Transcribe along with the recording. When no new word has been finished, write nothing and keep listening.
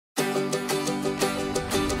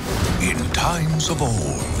times of old,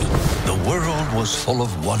 the world was full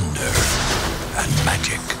of wonder and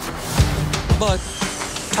magic. But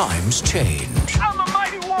times change. I'm a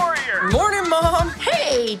mighty warrior! Morning, Mom!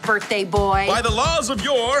 Hey, birthday boy. By the laws of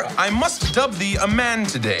yore, I must dub thee a man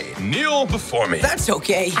today. Kneel before me. That's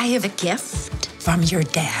okay. I have a gift from your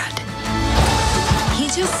dad. He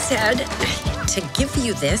just said to give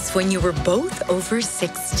you this when you were both over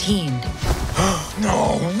 16.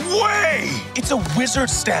 No way! It's a wizard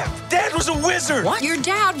staff. Dad was a wizard. What? Your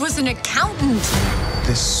dad was an accountant.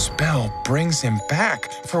 This spell brings him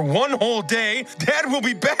back. For one whole day, Dad will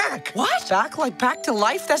be back. What? Back to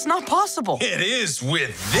life? That's not possible. It is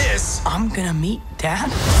with this. I'm gonna meet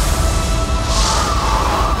Dad?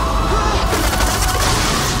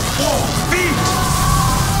 Whoa, feet!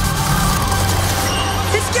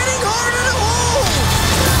 It's getting harder to hold!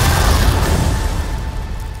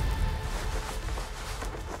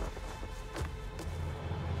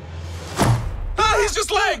 Ah, he's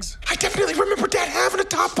just legs. I definitely remember Dad having a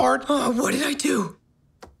top part. Oh, what did I do?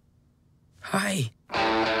 Hi.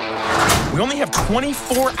 We only have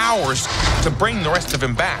 24 hours to bring the rest of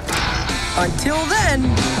him back. Until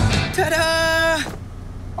then, ta-da!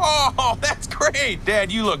 Oh, that's great.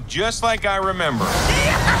 Dad, you look just like I remember.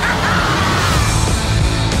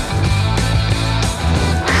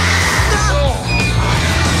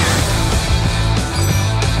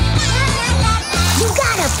 You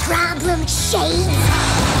got a problem, Shades?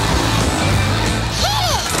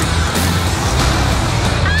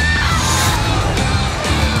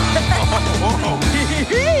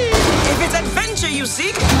 If it's adventure you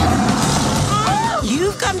seek,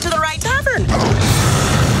 you've come to the right tavern.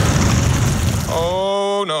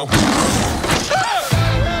 Oh, no.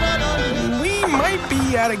 We might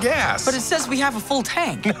be out of gas. But it says we have a full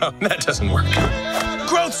tank. No, that doesn't work.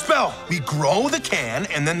 Growth spell. We grow the can,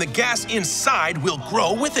 and then the gas inside will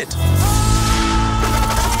grow with it.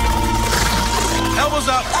 Elbows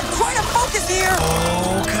up. I'm trying to focus here.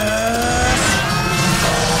 Focus.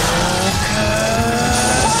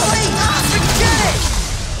 Holy, forget it.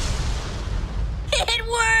 It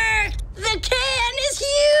worked! The can is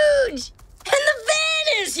huge! And the van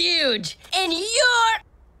is huge! And you're...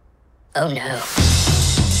 Oh no.